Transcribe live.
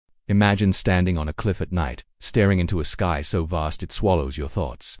Imagine standing on a cliff at night, staring into a sky so vast it swallows your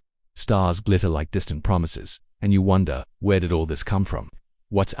thoughts. Stars glitter like distant promises, and you wonder, where did all this come from?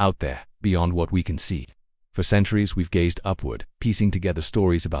 What's out there, beyond what we can see? For centuries we've gazed upward, piecing together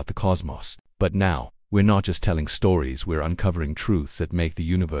stories about the cosmos. But now, we're not just telling stories, we're uncovering truths that make the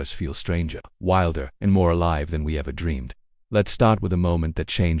universe feel stranger, wilder, and more alive than we ever dreamed. Let's start with a moment that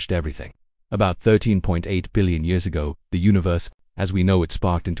changed everything. About 13.8 billion years ago, the universe, as we know it,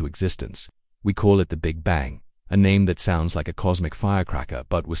 sparked into existence. We call it the Big Bang, a name that sounds like a cosmic firecracker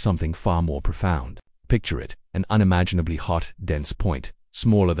but was something far more profound. Picture it, an unimaginably hot, dense point,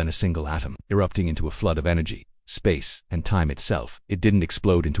 smaller than a single atom, erupting into a flood of energy, space, and time itself. It didn't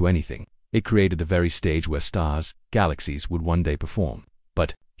explode into anything. It created the very stage where stars, galaxies would one day perform.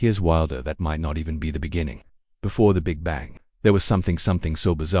 But here's wilder, that might not even be the beginning. Before the Big Bang, there was something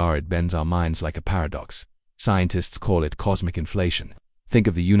so bizarre it bends our minds like a paradox. Scientists call it cosmic inflation. Think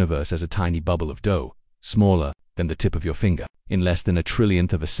of the universe as a tiny bubble of dough, smaller than the tip of your finger. In less than a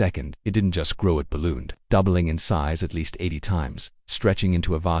trillionth of a second, it didn't just grow, it ballooned, doubling in size at least 80 times, stretching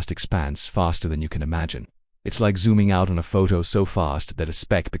into a vast expanse faster than you can imagine. It's like zooming out on a photo so fast that a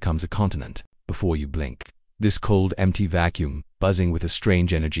speck becomes a continent before you blink. This cold, empty vacuum, buzzing with a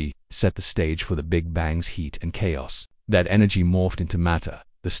strange energy, set the stage for the Big Bang's heat and chaos. That energy morphed into matter,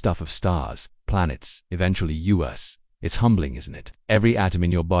 the stuff of stars, planets, eventually us. It's humbling, isn't it? Every atom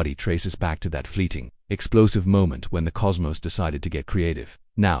in your body traces back to that fleeting, explosive moment when the cosmos decided to get creative.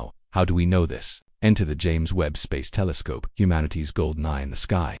 Now, how do we know this? Enter the James Webb Space Telescope, humanity's golden eye in the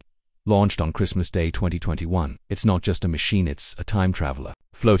sky. Launched on Christmas Day 2021, it's not just a machine, it's a time traveler.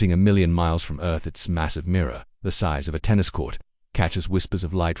 Floating a million miles from Earth, its massive mirror, the size of a tennis court, catches whispers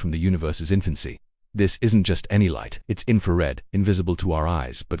of light from the universe's infancy. This isn't just any light, it's infrared, invisible to our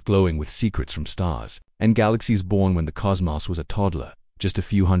eyes, but glowing with secrets from stars and galaxies born when the cosmos was a toddler, just a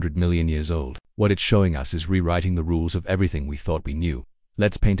few 100 million years old. What it's showing us is rewriting the rules of everything we thought we knew.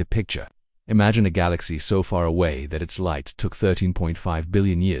 Let's paint a picture. Imagine a galaxy so far away that its light took 13.5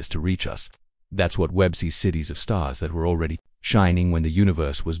 billion years to reach us. That's what Webb sees: cities of stars that were already shining when the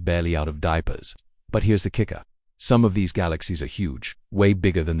universe was barely out of diapers. But here's the kicker. Some of these galaxies are huge, way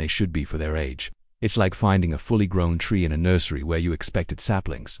bigger than they should be for their age. It's like finding a fully grown tree in a nursery where you expected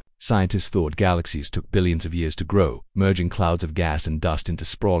saplings. Scientists thought galaxies took billions of years to grow, merging clouds of gas and dust into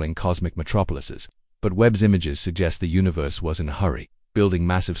sprawling cosmic metropolises. But Webb's images suggest the universe was in a hurry, building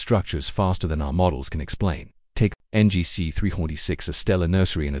massive structures faster than our models can explain. Take NGC 346, a stellar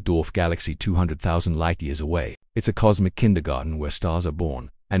nursery in a dwarf galaxy 200,000 light-years away. It's a cosmic kindergarten where stars are born,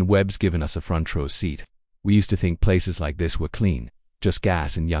 and Webb's given us a front-row seat. We used to think places like this were clean, just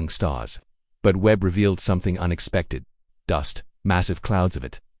gas and young stars. But Webb revealed something unexpected. Dust, massive clouds of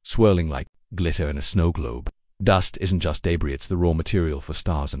it, swirling like glitter in a snow globe. Dust isn't just debris, it's the raw material for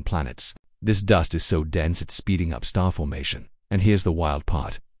stars and planets. This dust is so dense it's speeding up star formation. And here's the wild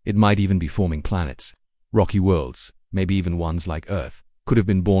part. It might even be forming planets. Rocky worlds, maybe even ones like Earth, could have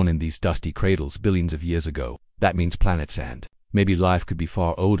been born in these dusty cradles billions of years ago. That means planets and maybe life could be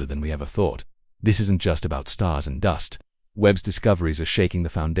far older than we ever thought. This isn't just about stars and dust. Webb's discoveries are shaking the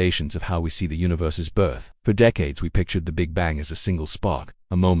foundations of how we see the universe's birth. For decades we pictured the Big Bang as a single spark,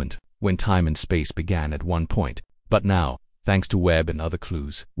 a moment when time and space began at one point. But now, thanks to Webb and other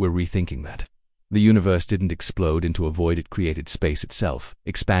clues, we're rethinking that. The universe didn't explode into a void, it created space itself,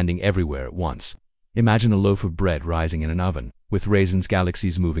 expanding everywhere at once. Imagine a loaf of bread rising in an oven, with raisins,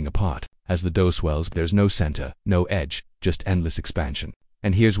 galaxies moving apart. As the dough swells, there's no center, no edge, just endless expansion.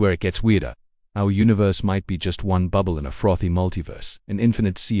 And here's where it gets weirder. Our universe might be just one bubble in a frothy multiverse, an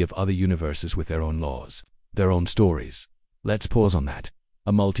infinite sea of other universes with their own laws, their own stories. Let's pause on that.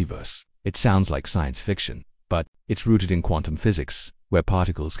 A multiverse. It sounds like science fiction, but it's rooted in quantum physics, where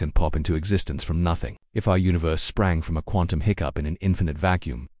particles can pop into existence from nothing. If our universe sprang from a quantum hiccup in an infinite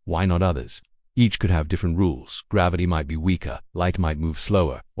vacuum, why not others? Each could have different rules. Gravity might be weaker, light might move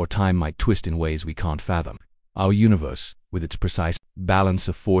slower, or time might twist in ways we can't fathom. Our universe, with its precise balance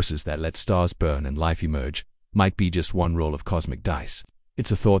of forces that let stars burn and life emerge, might be just one roll of cosmic dice.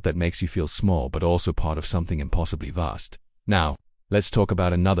 It's a thought that makes you feel small but also part of something impossibly vast. Now, let's talk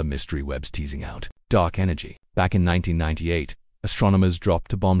about another mystery Webb's teasing out: dark energy. Back in 1998, astronomers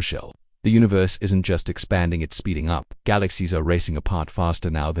dropped a bombshell. The universe isn't just expanding, it's speeding up. Galaxies are racing apart faster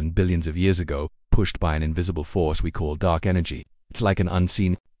now than billions of years ago, pushed by an invisible force we call dark energy. It's like an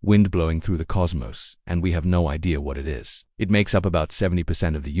unseen wind blowing through the cosmos, and we have no idea what it is. It makes up about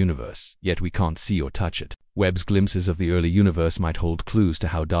 70% of the universe, yet we can't see or touch it. Webb's glimpses of the early universe might hold clues to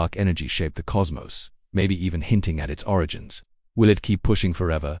how dark energy shaped the cosmos, maybe even hinting at its origins. Will it keep pushing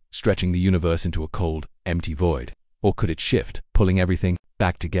forever, stretching the universe into a cold, empty void? Or could it shift, pulling everything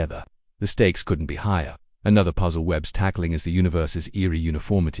back together. The stakes couldn't be higher. Another puzzle Webb's tackling is the universe's eerie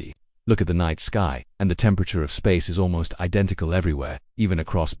uniformity. Look at the night sky, and the temperature of space is almost identical everywhere, even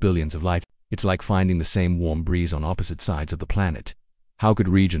across billions of light. It's like finding the same warm breeze on opposite sides of the planet. How could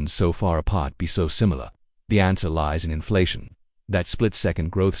regions so far apart be so similar? The answer lies in inflation. That split-second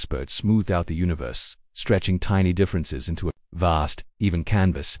growth spurt smoothed out the universe, stretching tiny differences into a vast, even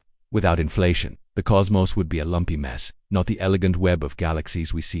canvas. Without inflation, the cosmos would be a lumpy mess, not the elegant web of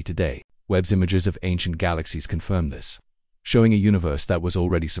galaxies we see today. Webb's images of ancient galaxies confirm this, showing a universe that was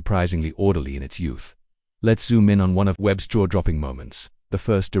already surprisingly orderly in its youth. Let's zoom in on one of Webb's jaw-dropping moments, the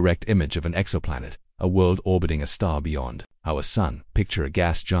first direct image of an exoplanet, a world orbiting a star beyond our sun. Picture a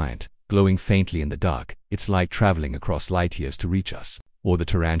gas giant, glowing faintly in the dark, its light traveling across light years to reach us. Or the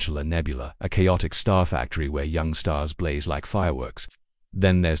Tarantula Nebula, a chaotic star factory where young stars blaze like fireworks.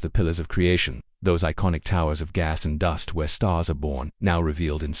 Then there's the pillars of creation, those iconic towers of gas and dust where stars are born, now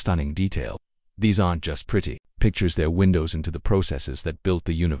revealed in stunning detail. These aren't just pretty pictures, they're windows into the processes that built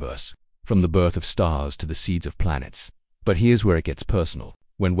the universe, from the birth of stars to the seeds of planets. But here's where it gets personal.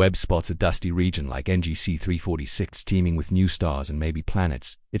 When Webb spots a dusty region like NGC 346 teeming with new stars and maybe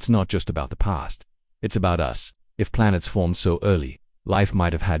planets, it's not just about the past. It's about us. If planets formed so early, life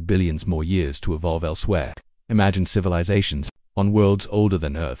might have had billions more years to evolve elsewhere. Imagine civilizations on worlds older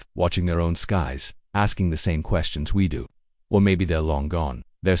than Earth, watching their own skies, asking the same questions we do. Or maybe they're long gone,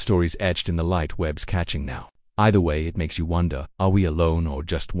 their stories etched in the light Webb's catching now. Either way, it makes you wonder, are we alone or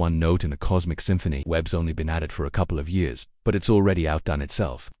just one note in a cosmic symphony? Webb's only been at it for a couple of years, but it's already outdone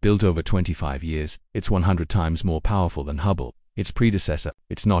itself. Built over 25 years, it's 100 times more powerful than Hubble, its predecessor.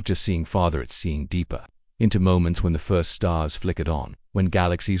 It's not just seeing farther, it's seeing deeper, into moments when the first stars flickered on, when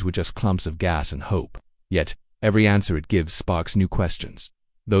galaxies were just clumps of gas and hope. Yet, every answer it gives sparks new questions.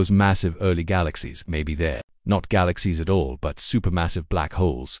 Those massive early galaxies, maybe they're not galaxies at all, but supermassive black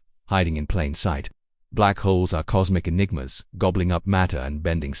holes, hiding in plain sight. Black holes are cosmic enigmas, gobbling up matter and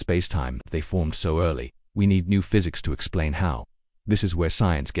bending space-time. They formed so early, we need new physics to explain how. This is where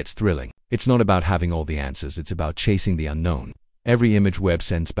science gets thrilling. It's not about having all the answers, it's about chasing the unknown. Every image Webb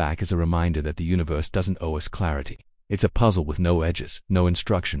sends back is a reminder that the universe doesn't owe us clarity. It's a puzzle with no edges, no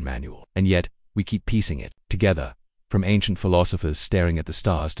instruction manual, and yet, we keep piecing it together. From ancient philosophers staring at the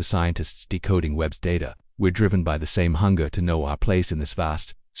stars to scientists decoding Webb's data, we're driven by the same hunger to know our place in this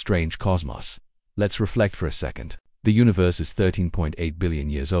vast, strange cosmos. Let's reflect for a second. The universe is 13.8 billion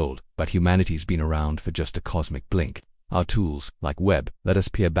years old, but humanity's been around for just a cosmic blink. Our tools, like Webb, let us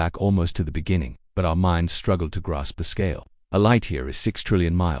peer back almost to the beginning, but our minds struggle to grasp the scale. A light year is 6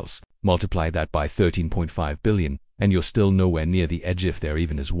 trillion miles. Multiply that by 13.5 billion, and you're still nowhere near the edge if there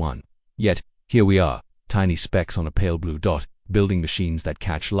even is one. Yet, here we are, tiny specks on a pale blue dot, building machines that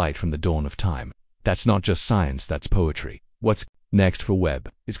catch light from the dawn of time. That's not just science, that's poetry. What's next for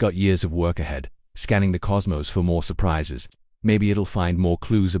Webb? It's got years of work ahead, scanning the cosmos for more surprises. Maybe it'll find more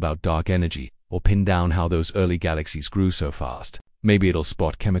clues about dark energy, or pin down how those early galaxies grew so fast. Maybe it'll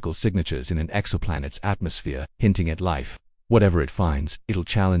spot chemical signatures in an exoplanet's atmosphere, hinting at life. Whatever it finds, it'll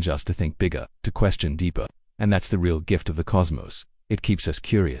challenge us to think bigger, to question deeper. And that's the real gift of the cosmos. It keeps us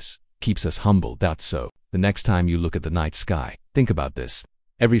curious, keeps us humble. That's so. The next time you look at the night sky, think about this.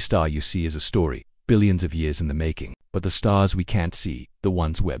 Every star you see is a story, billions of years in the making. But the stars we can't see, the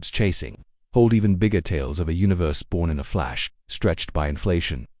ones Webb's chasing, hold even bigger tales of a universe born in a flash, stretched by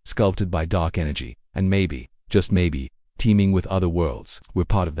inflation, sculpted by dark energy, and maybe, just maybe, teeming with other worlds. We're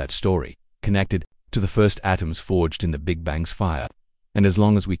part of that story, connected to the first atoms forged in the Big Bang's fire. And as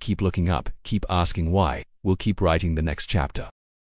long as we keep looking up, keep asking why, we'll keep writing the next chapter.